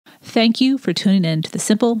Thank you for tuning in to the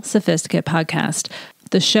Simple Sophisticate podcast,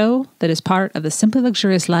 the show that is part of the Simply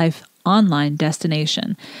Luxurious Life online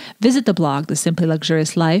destination. Visit the blog,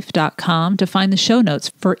 thesimplyluxuriouslife.com, to find the show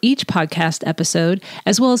notes for each podcast episode,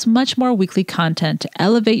 as well as much more weekly content to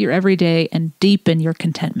elevate your everyday and deepen your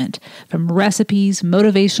contentment. From recipes,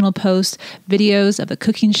 motivational posts, videos of the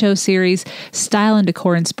cooking show series, style and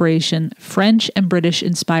decor inspiration, French and British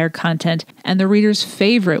inspired content, and the reader's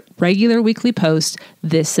favorite regular weekly post,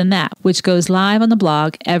 This and That, which goes live on the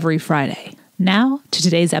blog every Friday. Now to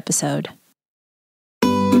today's episode.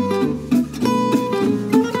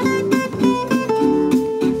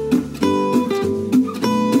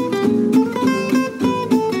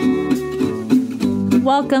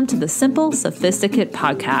 Welcome to the Simple Sophisticate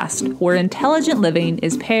podcast, where intelligent living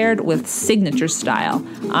is paired with signature style.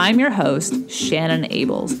 I'm your host, Shannon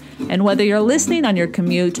Ables. And whether you're listening on your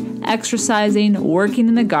commute, exercising, working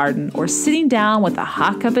in the garden, or sitting down with a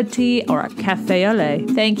hot cup of tea or a café au lait,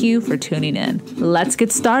 thank you for tuning in. Let's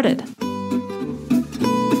get started.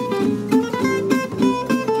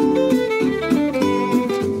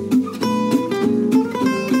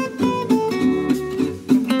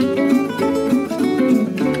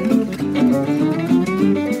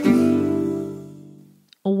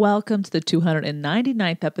 Welcome to the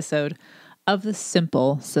 299th episode of the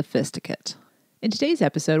Simple Sophisticate. In today's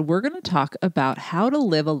episode, we're going to talk about how to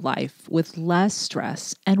live a life with less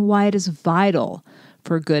stress and why it is vital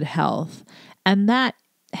for good health. And that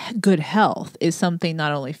good health is something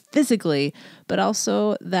not only physically, but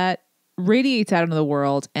also that radiates out into the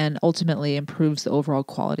world and ultimately improves the overall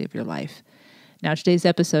quality of your life. Now, today's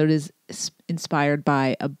episode is inspired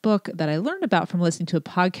by a book that I learned about from listening to a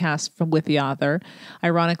podcast with the author.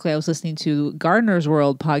 Ironically, I was listening to Gardener's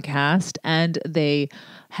World podcast, and they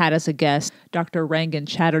had as a guest Dr. Rangan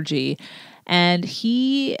Chatterjee, and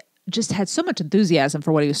he just had so much enthusiasm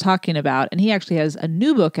for what he was talking about. And he actually has a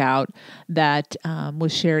new book out that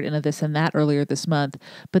was shared in a This and That earlier this month.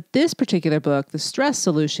 But this particular book, The Stress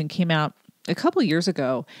Solution, came out a couple years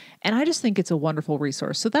ago, and I just think it's a wonderful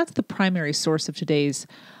resource. So that's the primary source of today's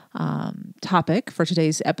topic for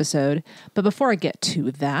today's episode. But before I get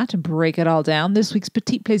to that and break it all down, this week's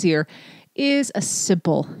petit plaisir is a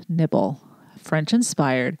simple nibble, French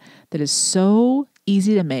inspired, that is so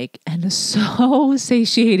easy to make and so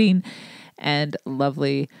satiating and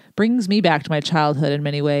lovely. Brings me back to my childhood in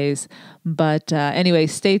many ways. But anyway,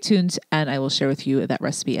 stay tuned and I will share with you that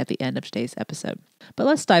recipe at the end of today's episode. But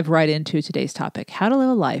let's dive right into today's topic, how to live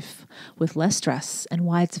a life with less stress and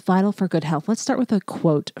why it's vital for good health. Let's start with a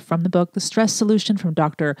quote from the book, The Stress Solution, from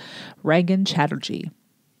Dr. Rangan Chatterjee.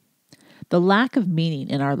 The lack of meaning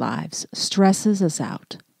in our lives stresses us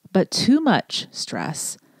out, but too much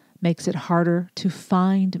stress makes it harder to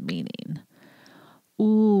find meaning.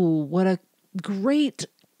 Ooh, what a great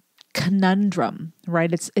conundrum,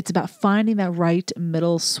 right? It's about finding that right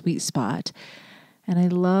middle sweet spot. And I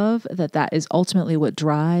love that that is ultimately what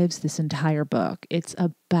drives this entire book. It's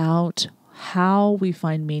about how we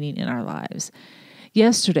find meaning in our lives.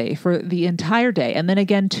 Yesterday, for the entire day, and then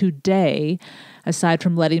again today, aside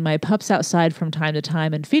from letting my pups outside from time to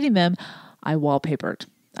time and feeding them, I wallpapered.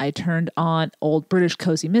 I turned on old British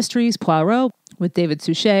cozy mysteries, Poirot, with David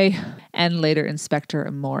Suchet, and later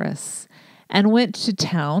Inspector Morris, and went to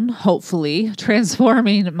town, hopefully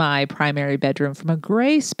transforming my primary bedroom from a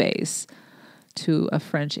gray space to a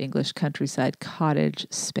French-English countryside cottage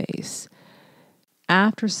space.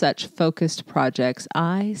 After such focused projects,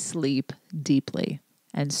 I sleep deeply,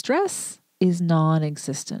 and stress is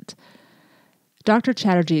non-existent. Dr.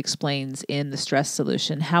 Chatterjee explains in The Stress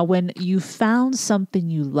Solution how when you found something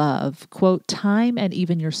you love, quote, time and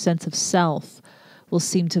even your sense of self will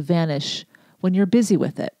seem to vanish when you're busy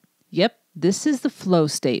with it. Yep, this is the flow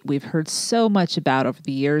state we've heard so much about over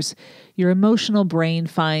the years. Your emotional brain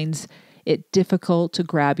finds it difficult to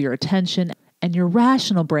grab your attention, and your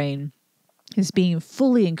rational brain is being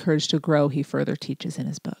fully encouraged to grow, he further teaches in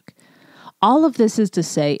his book. All of this is to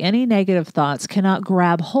say any negative thoughts cannot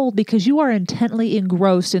grab hold because you are intently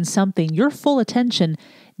engrossed in something your full attention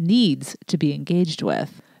needs to be engaged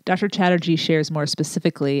with. Dr. Chatterjee shares more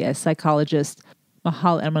specifically as psychologist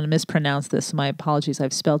Mihaly, I'm going to mispronounce this, so my apologies,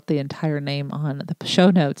 I've spelled the entire name on the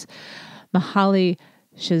show notes. Mihaly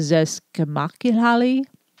Csikszentmihalyi.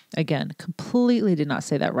 Again, completely did not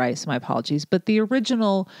say that right, so my apologies. But the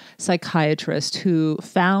original psychiatrist who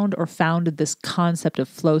founded this concept of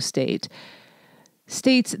flow state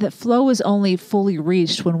states that flow is only fully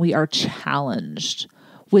reached when we are challenged,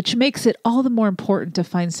 which makes it all the more important to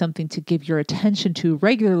find something to give your attention to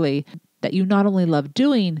regularly that you not only love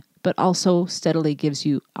doing, but also steadily gives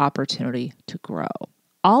you opportunity to grow.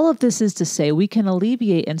 All of this is to say we can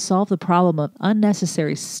alleviate and solve the problem of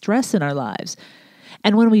unnecessary stress in our lives.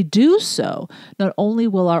 And when we do so, not only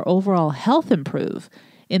will our overall health improve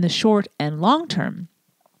in the short and long term,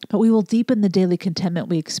 but we will deepen the daily contentment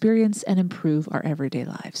we experience and improve our everyday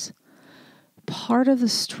lives. Part of the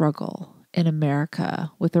struggle in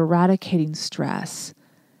America with eradicating stress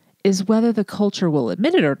is whether the culture will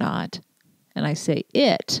admit it or not, and I say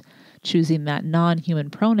it, choosing that non-human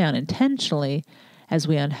pronoun intentionally, as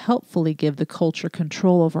we unhelpfully give the culture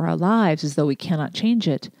control over our lives as though we cannot change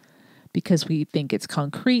it, because we think it's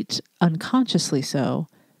concrete, unconsciously so.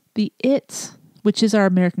 The it, which is our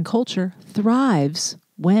American culture, thrives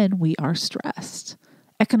when we are stressed.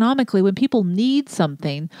 Economically, when people need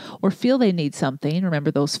something or feel they need something,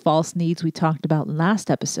 remember those false needs we talked about in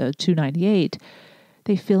last episode, 298,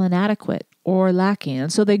 they feel inadequate or lacking.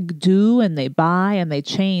 And so they do and they buy and they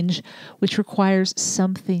change, which requires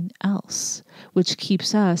something else, which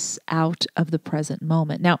keeps us out of the present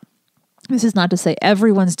moment. Now, this is not to say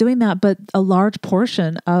everyone's doing that, but a large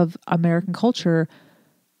portion of American culture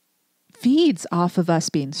feeds off of us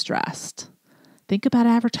being stressed. Think about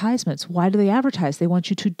advertisements. Why do they advertise? They want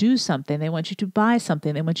you to do something. They want you to buy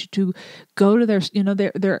something. They want you to go to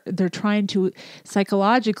their, they're trying to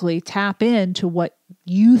psychologically tap into what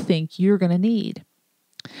you think you're going to need.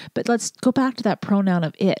 But let's go back to that pronoun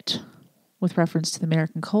of it with reference to the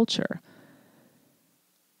American culture.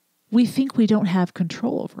 We think we don't have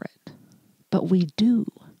control over it, but we do.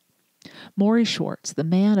 Morrie Schwartz, the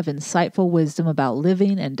man of insightful wisdom about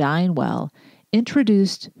living and dying well,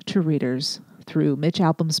 introduced to readers through Mitch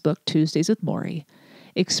Albom's book, Tuesdays with Morrie,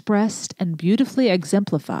 expressed and beautifully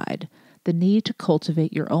exemplified the need to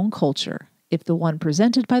cultivate your own culture if the one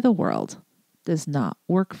presented by the world does not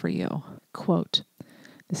work for you. Quote,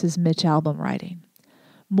 this is Mitch Albom writing,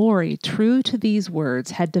 Morrie, true to these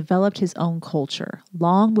words, had developed his own culture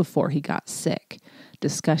long before he got sick.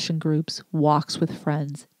 Discussion groups, walks with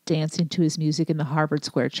friends, dancing to his music in the Harvard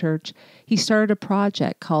Square Church. He started a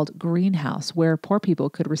project called Greenhouse, where poor people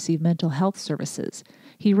could receive mental health services.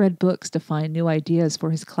 He read books to find new ideas for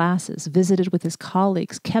his classes, visited with his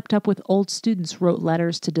colleagues, kept up with old students, wrote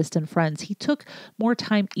letters to distant friends. He took more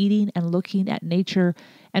time eating and looking at nature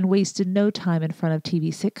and wasted no time in front of TV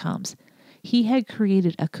sitcoms. He had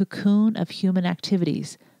created a cocoon of human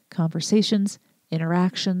activities, conversations,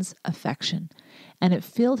 interactions, affection, and it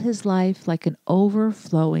filled his life like an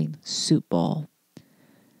overflowing soup bowl.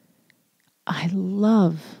 I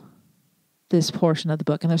love this portion of the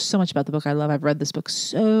book, and there's so much about the book I love. I've read this book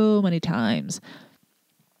so many times,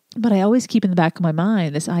 but I always keep in the back of my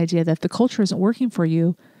mind this idea that if the culture isn't working for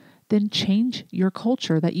you, then change your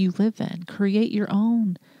culture that you live in. Create your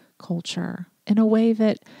own culture in a way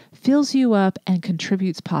that fills you up and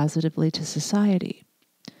contributes positively to society.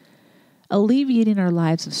 Alleviating our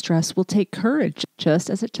lives of stress will take courage, just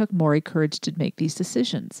as it took Morrie courage to make these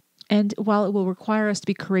decisions. And while it will require us to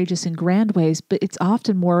be courageous in grand ways, but it's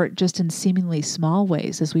often more just in seemingly small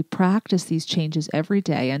ways as we practice these changes every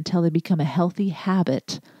day until they become a healthy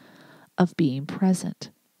habit of being present.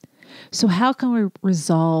 So how can we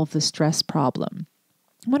resolve the stress problem?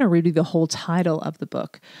 I want to read you the whole title of the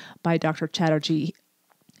book by Dr. Chatterjee.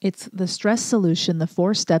 It's The Stress Solution, the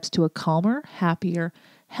 4 Steps to a Calmer, Happier,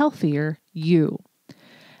 Healthier You.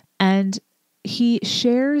 And he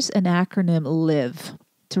shares an acronym LIVE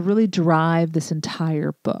to really drive this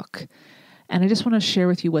entire book. And I just want to share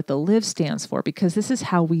with you what the LIVE stands for, because this is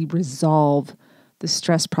how we resolve the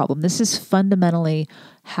stress problem. This is fundamentally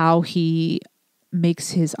how he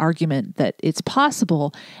makes his argument that it's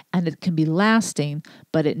possible and it can be lasting,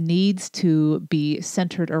 but it needs to be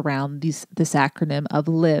centered around this acronym of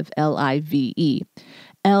LIVE, L-I-V-E.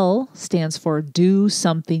 L stands for do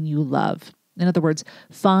something you love. In other words,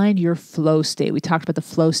 find your flow state. We talked about the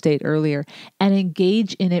flow state earlier, and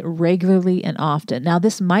engage in it regularly and often. Now,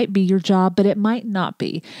 this might be your job, but it might not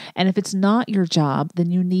be. And if it's not your job,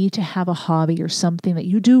 then you need to have a hobby or something that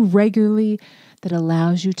you do regularly that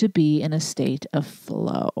allows you to be in a state of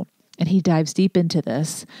flow. And he dives deep into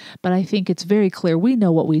this, but I think it's very clear we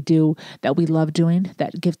know what we do that we love doing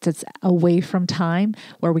that gets us away from time,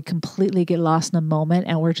 where we completely get lost in a moment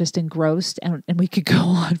and we're just engrossed, and we could go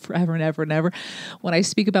on forever and ever and ever. When I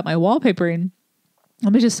speak about my wallpapering,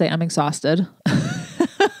 let me just say I'm exhausted.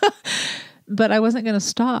 But I wasn't going to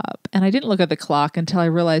stop. And I didn't look at the clock until I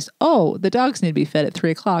realized, oh, the dogs need to be fed at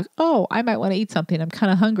 3:00. Oh, I might want to eat something. I'm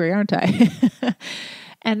kind of hungry, aren't I?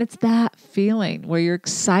 And it's that feeling where you're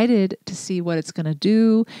excited to see what it's going to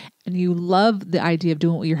do, and you love the idea of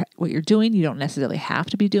doing what you're doing. You don't necessarily have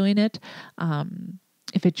to be doing it.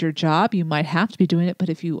 If it's your job, you might have to be doing it, but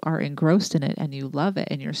if you are engrossed in it and you love it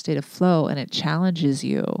and you're in a state of flow and it challenges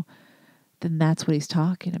you, then that's what he's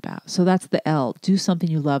talking about. So that's the L, do something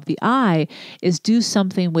you love. The I is do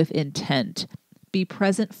something with intent. Be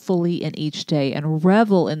present fully in each day and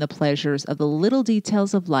revel in the pleasures of the little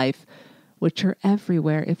details of life, which are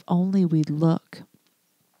everywhere if only we look.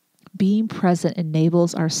 Being present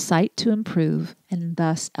enables our sight to improve and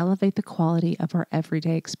thus elevate the quality of our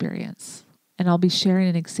everyday experience. And I'll be sharing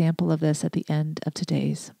an example of this at the end of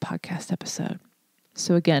today's podcast episode.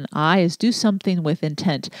 So again, I is do something with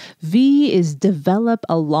intent. V is develop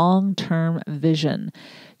a long-term vision.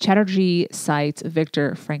 Chatterjee cites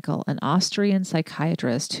Viktor Frankl, an Austrian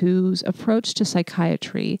psychiatrist whose approach to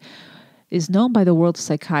psychiatry is known by the world of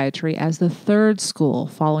psychiatry as the third school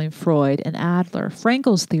following Freud and Adler.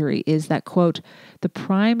 Frankl's theory is that, quote, the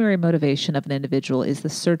primary motivation of an individual is the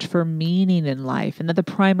search for meaning in life, and that the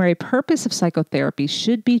primary purpose of psychotherapy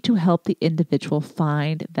should be to help the individual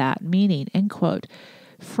find that meaning, end quote.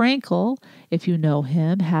 Frankl, if you know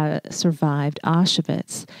him, had survived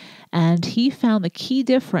Auschwitz, and he found the key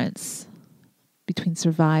difference between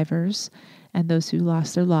survivors and those who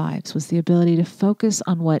lost their lives was the ability to focus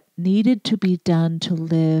on what needed to be done to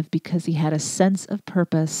live because he had a sense of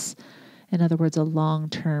purpose, in other words, a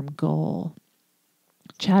long-term goal.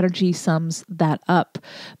 Chatterjee sums that up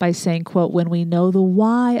by saying, quote, when we know the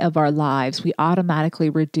why of our lives, we automatically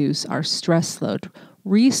reduce our stress load.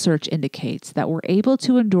 Research indicates that we're able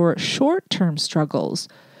to endure short-term struggles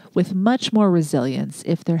with much more resilience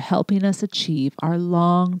if they're helping us achieve our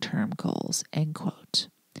long-term goals, end quote.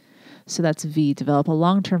 So that's V, develop a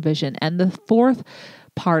long-term vision. And the fourth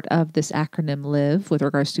part of this acronym LIVE with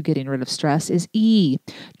regards to getting rid of stress is E,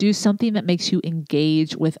 do something that makes you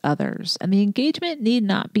engage with others. And the engagement need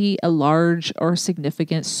not be a large or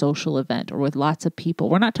significant social event or with lots of people.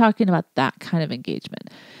 We're not talking about that kind of engagement.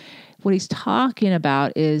 What he's talking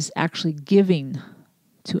about is actually giving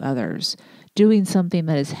to others, doing something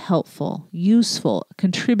that is helpful, useful,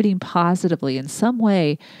 contributing positively in some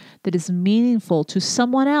way that is meaningful to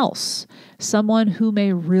someone else, someone who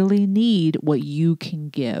may really need what you can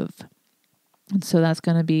give. And so that's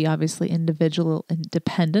going to be obviously individual and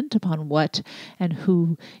dependent upon what and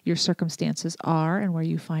who your circumstances are and where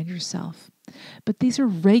you find yourself. But these are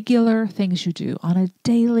regular things you do on a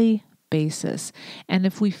daily basis. And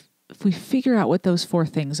if we figure out what those four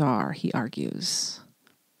things are, he argues,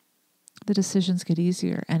 the decisions get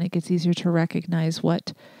easier, and it gets easier to recognize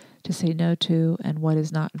what to say no to and what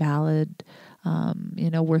is not valid,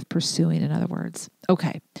 worth pursuing, in other words.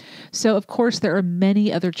 Okay, so of course there are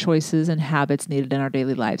many other choices and habits needed in our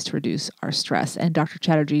daily lives to reduce our stress, and Dr.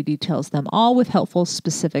 Chatterjee details them all with helpful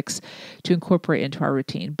specifics to incorporate into our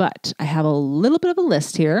routine. But I have a little bit of a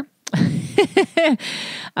list here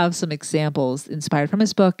of some examples inspired from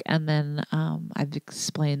his book, and then I've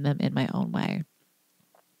explained them in my own way.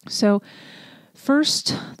 So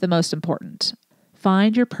first, the most important,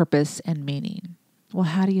 find your purpose and meaning. Well,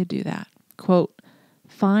 how do you do that? Quote,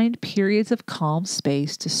 find periods of calm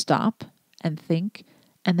space to stop and think,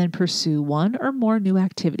 and then pursue one or more new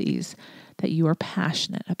activities that you are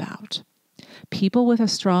passionate about. People with a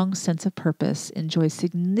strong sense of purpose enjoy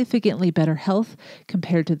significantly better health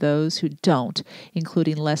compared to those who don't,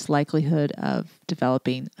 including less likelihood of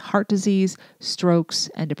developing heart disease, strokes,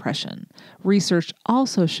 and depression. Research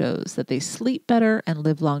also shows that they sleep better and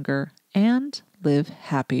live longer and live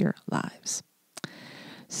happier lives.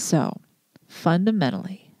 So,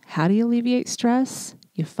 fundamentally, how do you alleviate stress?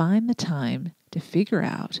 You find the time to figure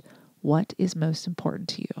out what is most important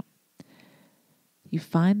to you. You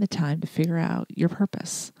find the time to figure out your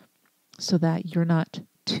purpose so that you're not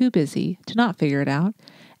too busy to not figure it out.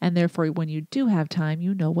 And therefore, when you do have time,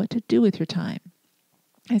 you know what to do with your time.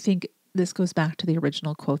 I think this goes back to the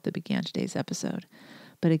original quote that began today's episode.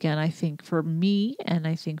 But again, I think for me, and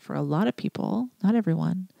I think for a lot of people, not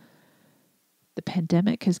everyone, the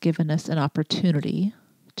pandemic has given us an opportunity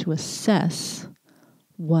to assess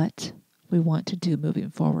what we want to do moving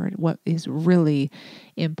forward, what is really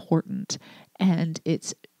important. And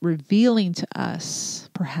it's revealing to us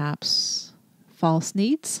perhaps false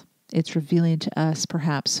needs. It's revealing to us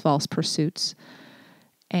perhaps false pursuits.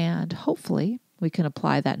 And hopefully we can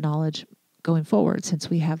apply that knowledge going forward since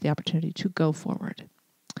we have the opportunity to go forward.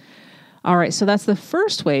 All right, so that's the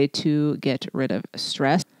first way to get rid of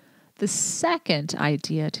stress. The second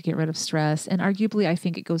idea to get rid of stress, and arguably I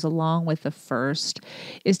think it goes along with the first,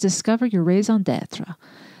 is discover your raison d'être,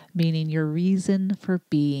 meaning your reason for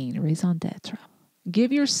being, raison d'être.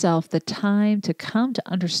 Give yourself the time to come to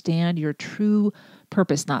understand your true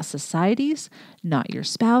purpose, not society's, not your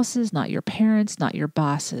spouse's, not your parents, not your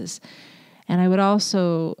bosses. And I would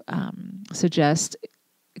also suggest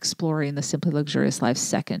exploring the Simply Luxurious Life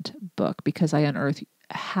second book, because I unearth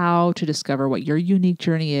how to discover what your unique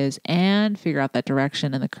journey is and figure out that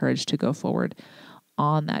direction and the courage to go forward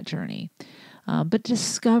on that journey. But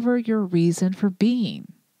discover your reason for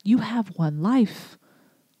being. You have one life.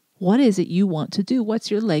 What is it you want to do?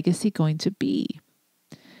 What's your legacy going to be?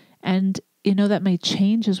 And, that may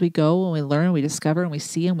change as we go and we learn, we discover, and we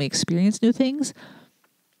see and we experience new things.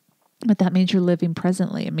 But that means you're living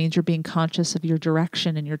presently. It means you're being conscious of your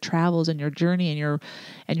direction and your travels and your journey and your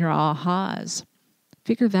ahas.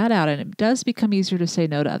 Figure that out, and it does become easier to say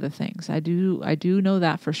no to other things. I do know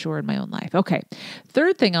that for sure in my own life. Okay,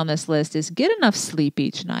 third thing on this list is get enough sleep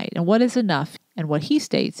each night. And what is enough? And what he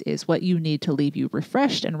states is what you need to leave you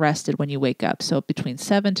refreshed and rested when you wake up. So between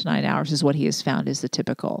 7 to 9 hours is what he has found is the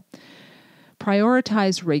typical.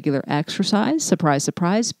 Prioritize regular exercise, surprise,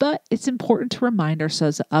 surprise, but it's important to remind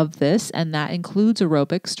ourselves of this, and that includes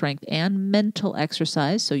aerobic, strength, and mental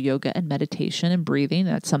exercise, so yoga and meditation and breathing.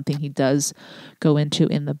 That's something he does go into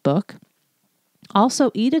in the book.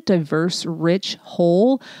 Also, eat a diverse, rich,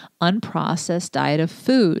 whole, unprocessed diet of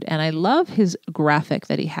food. And I love his graphic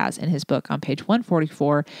that he has in his book on page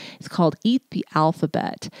 144. It's called Eat the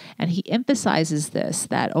Alphabet. And he emphasizes this,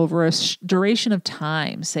 that over a duration of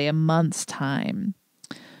time, say a month's time,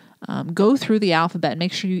 go through the alphabet and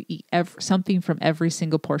make sure you eat something from every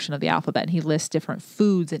single portion of the alphabet. And he lists different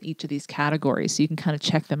foods in each of these categories, so you can kind of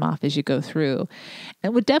check them off as you go through.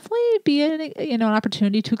 And it would definitely be an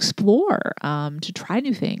opportunity to explore, to try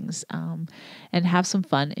new things, and have some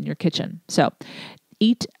fun in your kitchen. So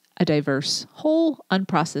eat a diverse, whole,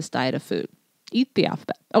 unprocessed diet of food. Eat the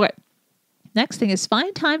alphabet. Okay. Next thing is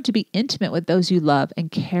find time to be intimate with those you love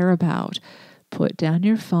and care about. Put down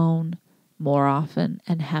your phone more often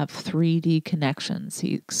and have 3D connections.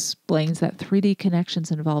 He explains that 3D connections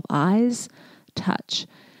involve eyes, touch,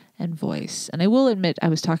 and voice. And I will admit, I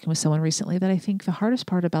was talking with someone recently that I think the hardest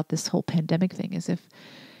part about this whole pandemic thing is if,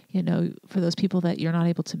 for those people that you're not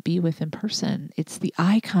able to be with in person, it's the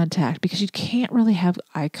eye contact, because you can't really have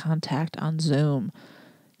eye contact on Zoom.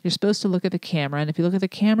 You're supposed to look at the camera, and if you look at the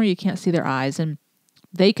camera, you can't see their eyes, and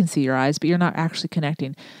they can see your eyes, but you're not actually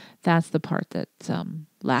connecting. That's the part that's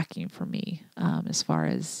lacking for me, as far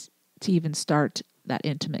as to even start that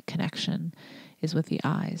intimate connection is with the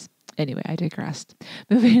eyes. Anyway, I digressed.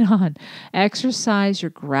 Moving on. Exercise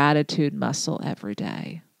your gratitude muscle every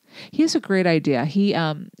day. He has a great idea.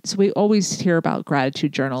 So we always hear about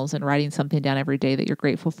gratitude journals and writing something down every day that you're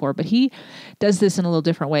grateful for, but he does this in a little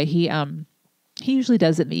different way. He usually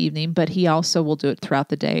does it in the evening, but he also will do it throughout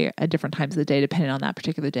the day at different times of the day, depending on that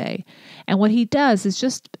particular day. And what he does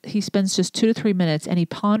is he spends just 2 to 3 minutes and he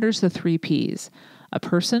ponders the 3 Ps: a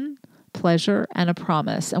person, pleasure, and a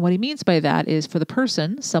promise. And what he means by that is, for the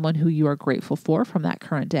person, someone who you are grateful for from that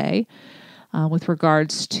current day. With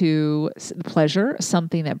regards to pleasure,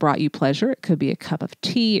 something that brought you pleasure. It could be a cup of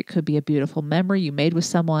tea. It could be a beautiful memory you made with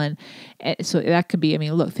someone. So that could be,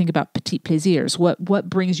 think about petit plaisirs. What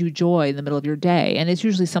brings you joy in the middle of your day? And it's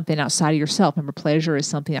usually something outside of yourself. Remember, pleasure is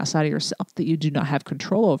something outside of yourself that you do not have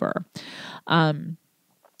control over.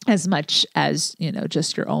 As much as,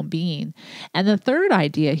 just your own being. And the third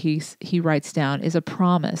idea he writes down is a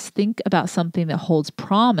promise. Think about something that holds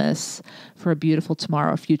promise for a beautiful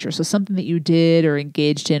tomorrow future. So something that you did or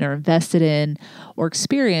engaged in or invested in or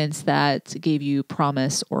experienced that gave you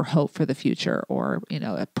promise or hope for the future, or,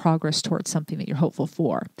 a progress towards something that you're hopeful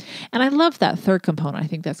for. And I love that third component. I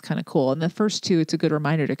think that's kind of cool. And the first two, it's a good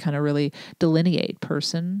reminder to kind of really delineate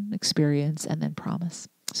person, experience, and then promise.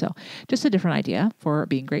 So just a different idea for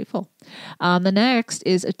being grateful. The next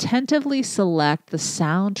is attentively select the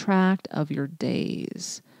soundtrack of your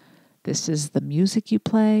days. This is the music you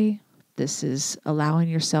play. This is allowing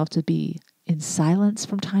yourself to be in silence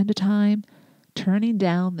from time to time, turning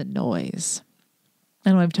down the noise.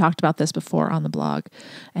 And we've talked about this before on the blog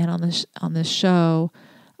and on this show.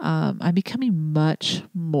 I'm becoming much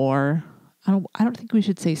more, I don't think we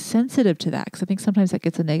should say sensitive to that, because I think sometimes that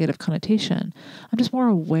gets a negative connotation. I'm just more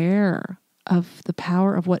aware of the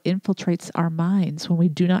power of what infiltrates our minds when we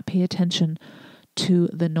do not pay attention to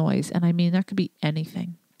the noise. And that could be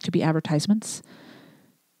anything. It could be advertisements.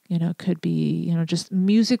 It could be, just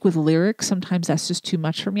music with lyrics. Sometimes that's just too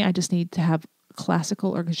much for me. I just need to have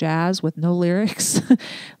classical or jazz with no lyrics.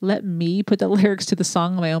 Let me put the lyrics to the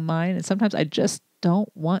song in my own mind. And sometimes I just don't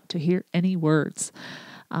want to hear any words.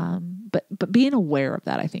 But being aware of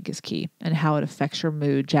that, I think, is key, and how it affects your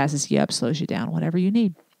mood, jazzes you up, slows you down, whatever you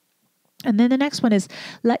need. And then the next one is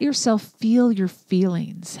let yourself feel your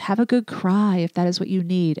feelings. Have a good cry if that is what you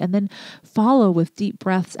need. And then follow with deep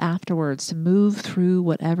breaths afterwards to move through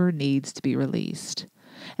whatever needs to be released.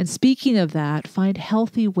 And speaking of that, find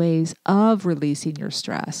healthy ways of releasing your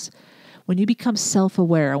stress. When you become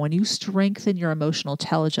self-aware, when you strengthen your emotional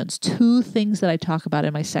intelligence, 2 things that I talk about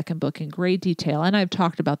in my second book in great detail, and I've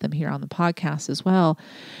talked about them here on the podcast as well,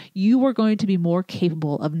 you are going to be more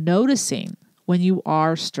capable of noticing when you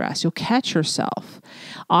are stressed. You'll catch yourself.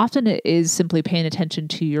 Often it is simply paying attention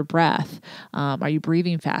to your breath. Are you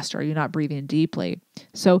breathing faster? Are you not breathing deeply?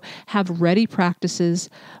 So have ready practices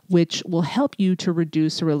which will help you to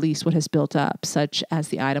reduce or release what has built up, such as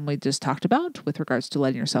the item we just talked about with regards to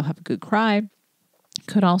letting yourself have a good cry.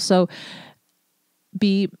 Could also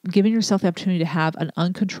be giving yourself the opportunity to have an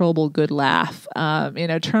uncontrollable good laugh.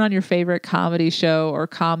 Turn on your favorite comedy show or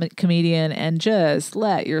comedian and just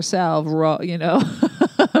let yourself roll,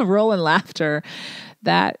 roll in laughter.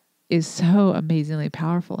 That is so amazingly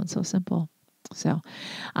powerful and so simple. So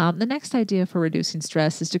the next idea for reducing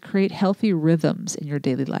stress is to create healthy rhythms in your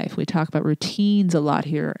daily life. We talk about routines a lot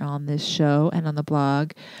here on this show and on the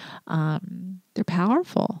blog. They're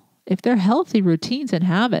powerful. If they're healthy routines and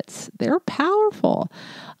habits, they're powerful.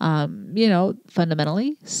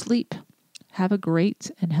 Fundamentally, sleep. Have a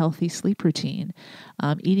great and healthy sleep routine,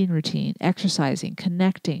 eating routine, exercising,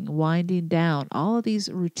 connecting, winding down. All of these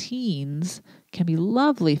routines can be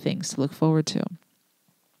lovely things to look forward to.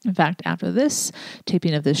 In fact, after this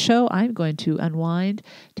taping of this show, I'm going to unwind,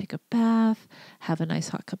 take a bath, have a nice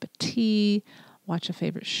hot cup of tea, watch a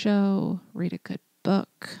favorite show, read a good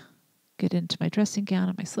book, get into my dressing gown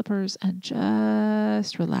and my slippers, and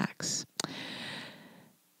just relax.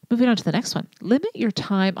 Moving on to the next one. Limit your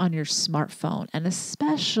time on your smartphone and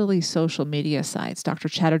especially social media sites. Dr.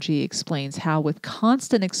 Chatterjee explains how with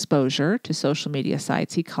constant exposure to social media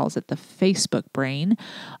sites, he calls it the Facebook brain,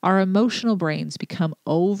 our emotional brains become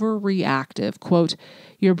overreactive. Quote,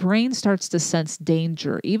 your brain starts to sense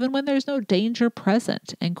danger even when there's no danger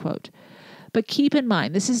present, end quote. But keep in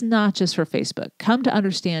mind, this is not just for Facebook. Come to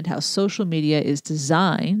understand how social media is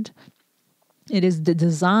designed. It is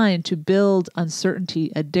designed to build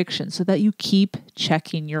uncertainty addiction so that you keep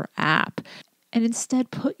checking your app and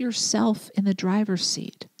instead put yourself in the driver's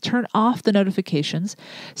seat. Turn off the notifications,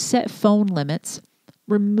 set phone limits,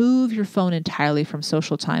 remove your phone entirely from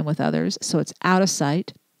social time with others so it's out of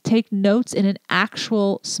sight. Take notes in an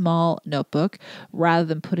actual small notebook rather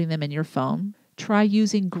than putting them in your phone. Try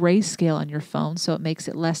using grayscale on your phone so it makes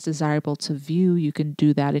it less desirable to view. You can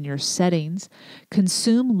do that in your settings.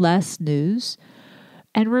 Consume less news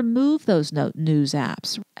and remove those news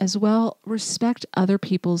apps. As well, respect other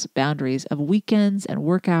people's boundaries of weekends and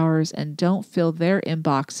work hours and don't fill their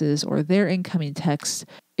inboxes or their incoming texts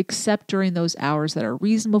except during those hours that are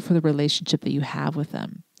reasonable for the relationship that you have with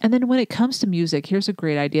them. And then when it comes to music, here's a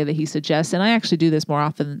great idea that he suggests, and I actually do this more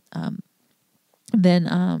often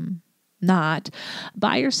than not.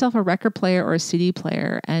 Buy yourself a record player or a CD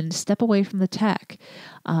player and step away from the tech.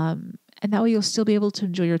 And that way you'll still be able to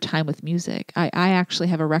enjoy your time with music. I actually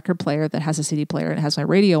have a record player that has a CD player and it has my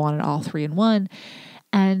radio on it, all 3 in 1.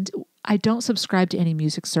 And I don't subscribe to any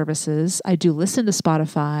music services. I do listen to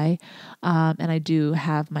Spotify, and I do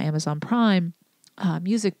have my Amazon Prime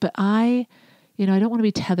music, but I don't want to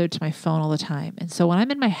be tethered to my phone all the time. And so when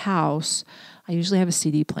I'm in my house, I usually have a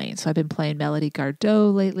CD playing. So I've been playing Melody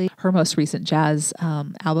Gardot lately. Her most recent jazz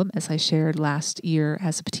album, as I shared last year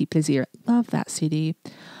as a Petit Plaisir. Love that CD.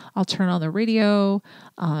 I'll turn on the radio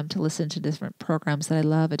to listen to different programs that I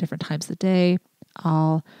love at different times of the day.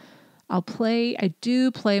 I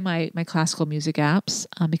do play my classical music apps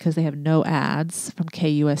because they have no ads from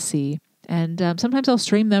KUSC. And sometimes I'll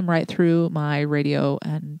stream them right through my radio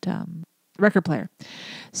and record player.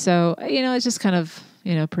 So, it's just kind of,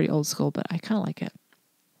 pretty old school, but I kind of like it.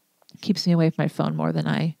 Keeps me away from my phone more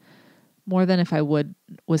than if I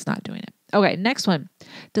was not doing it. Okay, next one.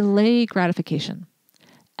 Delay gratification.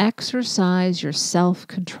 Exercise your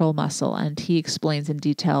self-control muscle. And he explains in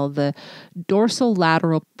detail the dorsal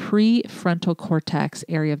lateral prefrontal cortex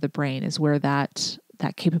area of the brain is where that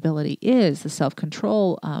capability is, the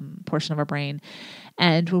self-control portion of our brain.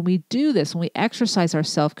 And when we do this, when we exercise our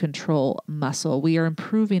self-control muscle, we are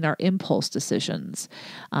improving our impulse decisions.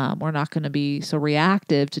 We're not going to be so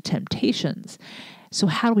reactive to temptations. So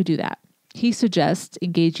how do we do that? He suggests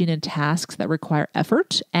engaging in tasks that require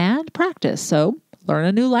effort and practice. So learn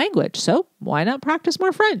a new language. So why not practice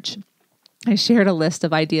more French? I shared a list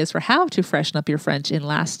of ideas for how to freshen up your French in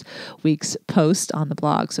last week's post on the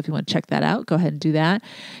blog. So if you want to check that out, go ahead and do that.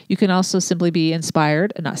 You can also simply be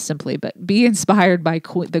inspired, not simply, but be inspired by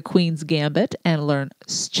the Queen's Gambit and learn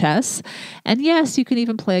chess. And yes, you can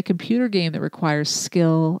even play a computer game that requires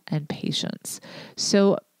skill and patience.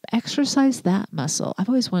 So exercise that muscle. I've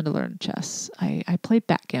always wanted to learn chess. I played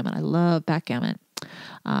backgammon. I love backgammon.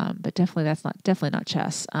 But definitely definitely not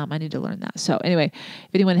chess. I need to learn that. So anyway,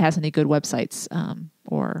 if anyone has any good websites,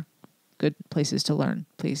 or good places to learn,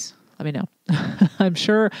 please let me know. I'm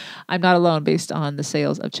sure I'm not alone based on the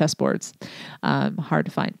sales of chessboards. Hard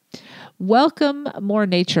to find. Welcome more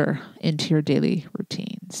nature into your daily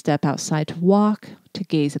routine. Step outside to walk, to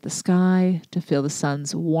gaze at the sky, to feel the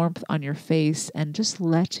sun's warmth on your face, and just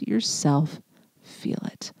let yourself feel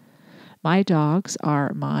it. My dogs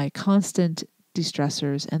are my constant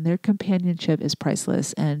de-stressors, and their companionship is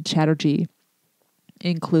priceless. And Chatterjee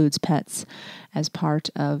includes pets as part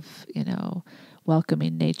of,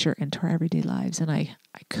 welcoming nature into our everyday lives. And I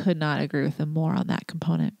could not agree with them more on that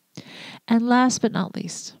component. And last but not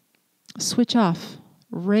least, switch off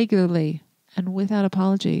regularly and without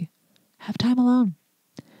apology. Have time alone.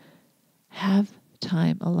 Have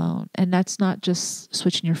time alone. And that's not just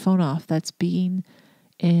switching your phone off. That's being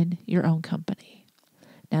in your own company.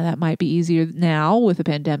 Now, that might be easier now with the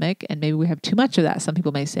pandemic, and maybe we have too much of that, some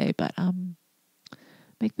people may say, but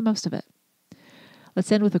make the most of it.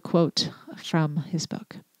 Let's end with a quote from his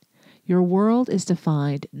book. Your world is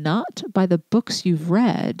defined not by the books you've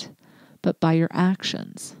read, but by your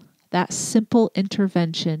actions. That simple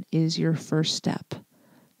intervention is your first step.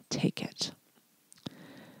 Take it.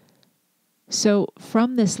 So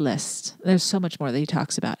from this list, there's so much more that he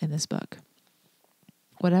talks about in this book.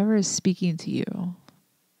 Whatever is speaking to you,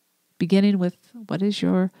 beginning with what is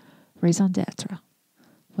your raison d'etre?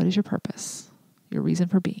 What is your purpose? Your reason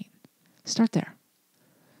for being? Start there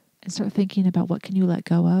and start thinking about what can you let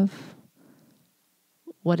go of?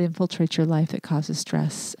 What infiltrates your life that causes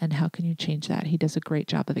stress, and how can you change that? He does a great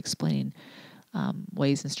job of explaining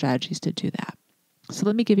ways and strategies to do that. So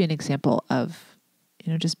let me give you an example of,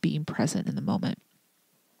 just being present in the moment.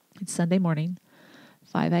 It's Sunday morning,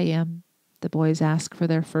 5 a.m. The boys ask for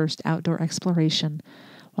their first outdoor exploration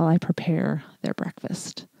while I prepare their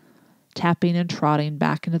breakfast. Tapping and trotting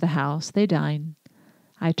back into the house, they dine.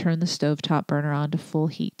 I turn the stovetop burner on to full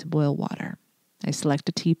heat to boil water. I select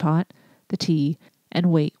a teapot, the tea,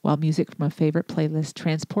 and wait while music from a favorite playlist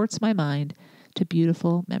transports my mind to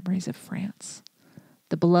beautiful memories of France.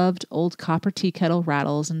 The beloved old copper tea kettle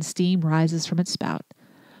rattles and steam rises from its spout.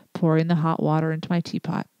 Pouring the hot water into my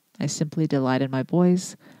teapot, I simply delight in my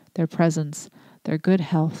boys, their presence, their good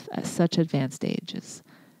health at such advanced ages,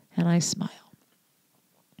 and I smile.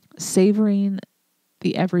 Savoring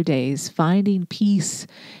the everydays, finding peace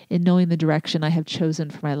in knowing the direction I have chosen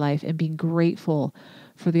for my life, and being grateful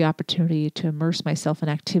for the opportunity to immerse myself in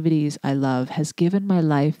activities I love has given my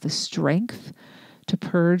life the strength to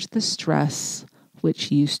purge the stress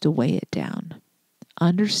which used to weigh it down.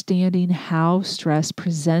 Understanding how stress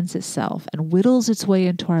presents itself and whittles its way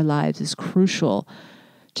into our lives is crucial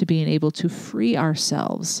to being able to free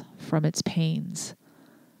ourselves from its pains.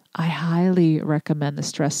 I highly recommend the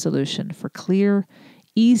stress solution for clear,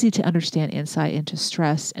 easy to understand insight into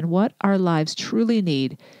stress and what our lives truly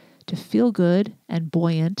need to feel good and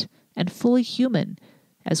buoyant and fully human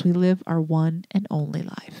as we live our one and only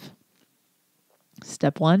life.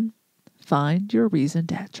 Step 1, find your raison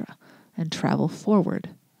d'etre and travel forward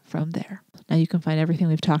from there. Now you can find everything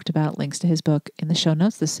we've talked about, links to his book, in the show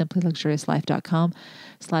notes,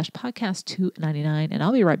 thesimplyluxuriouslife.com/podcast 299. And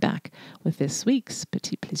I'll be right back with this week's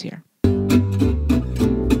Petit Plaisir.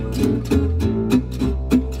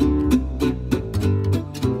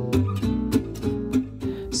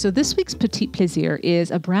 So this week's Petit Plaisir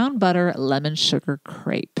is a brown butter lemon sugar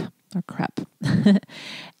crepe.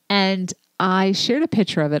 And I shared a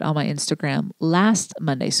picture of it on my Instagram last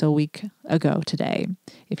Monday, so a week ago today,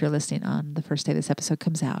 if you're listening on the first day this episode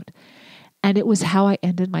comes out. And it was how I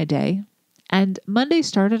ended my day. And Monday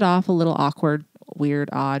started off a little awkward, weird,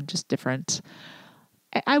 odd, just different.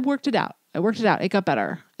 I worked it out. It got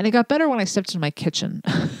better. And it got better when I stepped into my kitchen.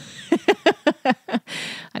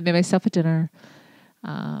 I made myself a dinner.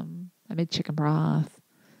 I made chicken broth.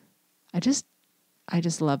 I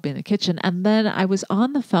just love being in the kitchen. And then I was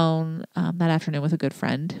on the phone that afternoon with a good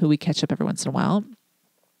friend who we catch up every once in a while,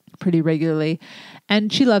 pretty regularly.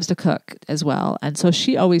 And she loves to cook as well. And so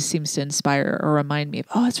she always seems to inspire or remind me of,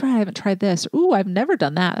 oh, that's right, I haven't tried this. Ooh, I've never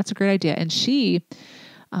done that. That's a great idea. And she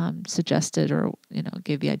suggested or,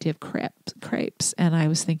 gave the idea of crepes. And I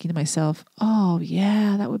was thinking to myself, oh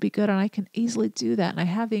yeah, that would be good. And I can easily do that. And I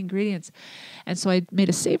have the ingredients. And so I made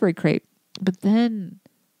a savory crepe, but then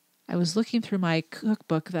I was looking through my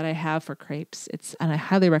cookbook that I have for crepes. And I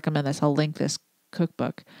highly recommend this. I'll link this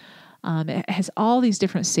cookbook. It has all these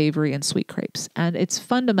different savory and sweet crepes, and it's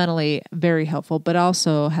fundamentally very helpful, but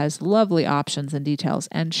also has lovely options and details.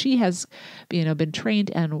 And she has, been trained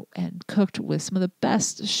and cooked with some of the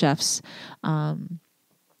best chefs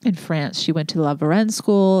in France. She went to the La Varenne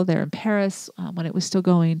school there in Paris when it was still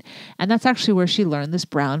going, and that's actually where she learned this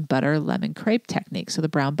brown butter lemon crepe technique. So the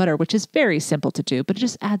brown butter, which is very simple to do, but it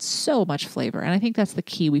just adds so much flavor. And I think that's the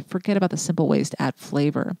key. We forget about the simple ways to add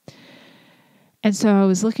flavor. And so I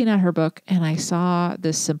was looking at her book and I saw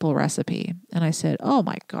this simple recipe and I said, oh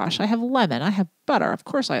my gosh, I have lemon, I have butter. Of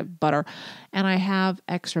course I have butter, and I have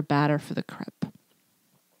extra batter for the crepe.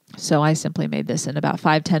 So I simply made this in about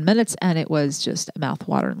 5-10 minutes, and it was just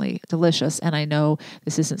mouth-wateringly delicious. And I know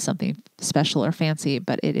this isn't something special or fancy,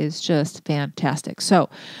 but it is just fantastic. So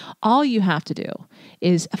all you have to do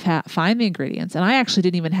is find the ingredients. And I actually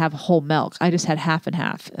didn't even have whole milk. I just had half and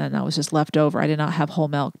half, and that was just left over. I did not have whole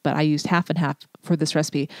milk, but I used half and half for this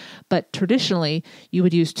recipe. But traditionally, you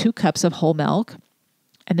would use 2 cups of whole milk,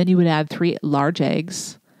 and then you would add 3 large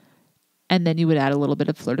eggs, and then you would add a little bit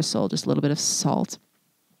of fleur de sel, just a little bit of salt.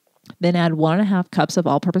 Then add 1.5 cups of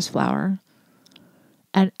all-purpose flour.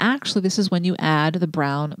 And actually, this is when you add the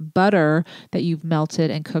brown butter that you've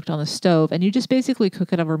melted and cooked on the stove. And you just basically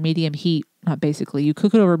cook it over medium heat. Not basically, you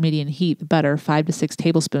cook it over medium heat, the butter, 5 to 6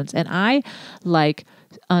 tablespoons. And I like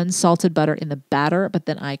unsalted butter in the batter, but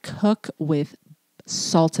then I cook with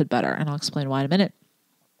salted butter. And I'll explain why in a minute.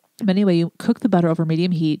 But anyway, you cook the butter over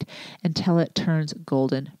medium heat until it turns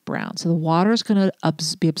golden brown. So the water is going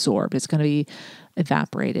to be absorbed. It's going to be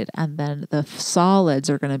evaporated. And then the solids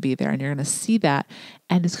are going to be there. And you're going to see that.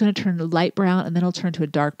 And it's going to turn light brown, and then it'll turn to a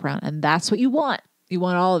dark brown. And that's what you want. You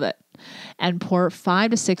want all of it. And pour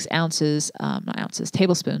 5 to 6 ounces, not ounces,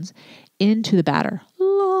 tablespoons into the batter.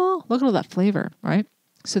 Look at all that flavor, right?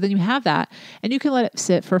 So then you have that, and you can let it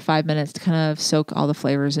sit for 5 minutes to kind of soak all the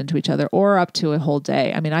flavors into each other, or up to a whole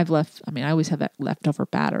day. I always have that leftover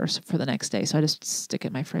batter for the next day. So I just stick it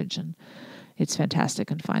in my fridge, and it's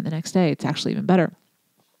fantastic and fine the next day. It's actually even better.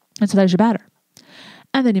 And so there's your batter.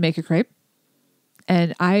 And then you make a crepe.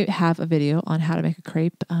 And I have a video on how to make a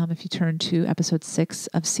crepe. If you turn to episode 6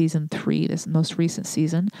 of season 3, this most recent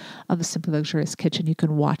season of the Simply Luxurious Kitchen, you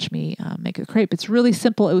can watch me make a crepe. It's really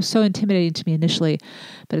simple. It was so intimidating to me initially,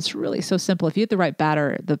 but it's really so simple. If you have the right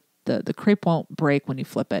batter, the crepe won't break when you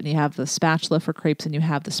flip it. And you have the spatula for crepes and you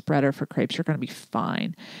have the spreader for crepes, you're going to be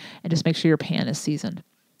fine. And just make sure your pan is seasoned.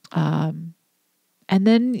 And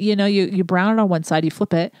then, you brown it on one side, you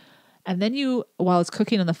flip it. And then while it's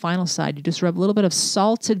cooking on the final side, you just rub a little bit of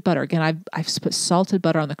salted butter. Again, I've put salted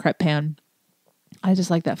butter on the crepe pan. I just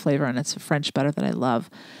like that flavor, and it's a French butter that I love.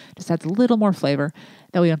 Just adds a little more flavor.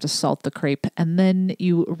 That way you don't have to salt the crepe. And then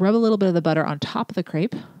you rub a little bit of the butter on top of the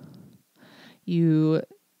crepe. You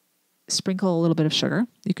sprinkle a little bit of sugar.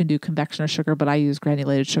 You can do convection or sugar, but I use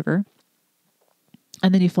granulated sugar.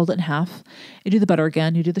 And then you fold it in half. You do the butter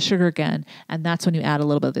again, you do the sugar again, and that's when you add a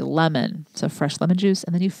little bit of the lemon, so fresh lemon juice,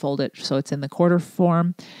 and then you fold it so it's in the quarter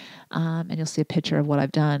form, and you'll see a picture of what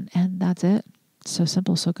I've done, and that's it. So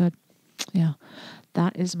simple, so good. Yeah,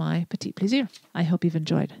 that is my petit plaisir. I hope you've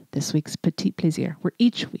enjoyed this week's petit plaisir, where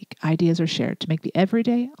each week ideas are shared to make the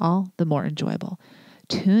everyday all the more enjoyable.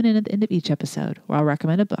 Tune in at the end of each episode, where I'll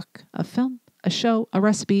recommend a book, a film, a show, a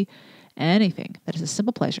recipe, anything that is a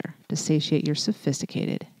simple pleasure to satiate your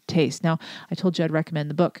sophisticated taste. Now, I told you I'd recommend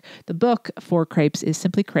the book. The book for crepes is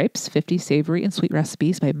Simply Crepes, 50 Savory and Sweet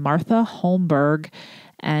Recipes by Martha Holmberg.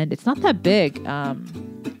 And it's not that big.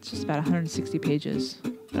 It's just about 160 pages,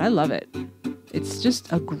 but I love it. It's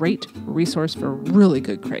just a great resource for really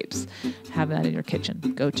good crepes. Have that in your kitchen.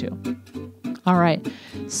 Go to. All right.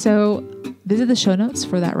 So visit the show notes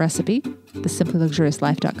for that recipe,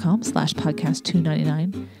 thesimplyluxuriouslife.com/podcast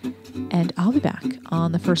 299. And I'll be back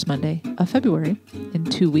on the first Monday of February in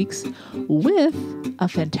 2 weeks with a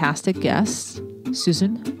fantastic guest,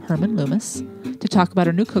 Susan Herman Loomis, to talk about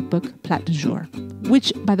her new cookbook, Plat du Jour,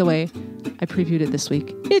 which, by the way, I previewed it this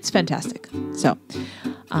week. It's fantastic. So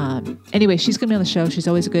anyway, she's going to be on the show. She's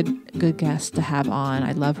always a good guest to have on.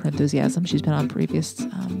 I love her enthusiasm. She's been on previous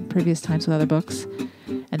times with other books.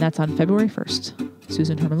 And that's on February 1st.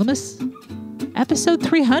 Susan Herman Loomis, episode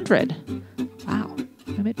 300. Wow.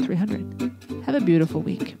 I made 300. Have a beautiful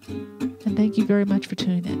week. And thank you very much for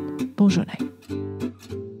tuning in. Bonjour.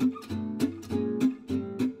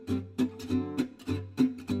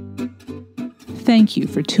 Thank you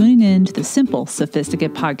for tuning in to the Simple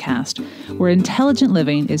Sophisticate podcast, where intelligent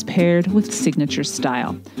living is paired with signature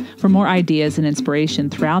style. For more ideas and inspiration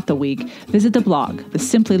throughout the week, visit the blog,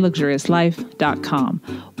 thesimplyluxuriouslife.com,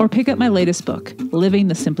 or pick up my latest book, Living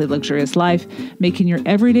the Simply Luxurious Life, Making Your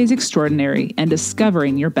Everydays Extraordinary and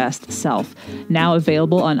Discovering Your Best Self, now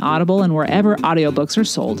available on Audible and wherever audiobooks are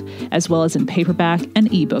sold, as well as in paperback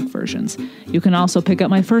and ebook versions. You can also pick up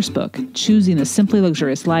my first book, Choosing the Simply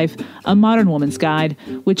Luxurious Life, A Modern Woman's Guide,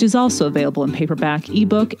 which is also available in paperback,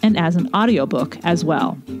 ebook, and as an audiobook as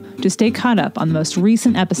well. To stay caught up on the most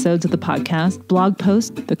recent episodes of the podcast, blog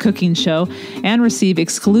posts, the cooking show, and receive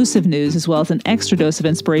exclusive news as well as an extra dose of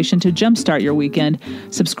inspiration to jumpstart your weekend,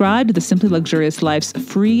 subscribe to the Simply Luxurious Life's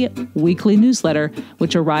free weekly newsletter,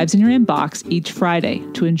 which arrives in your inbox each Friday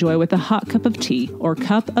to enjoy with a hot cup of tea or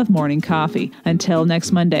cup of morning coffee. Until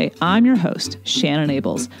next Monday, I'm your host, Shannon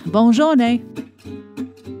Ables. Bonne journée!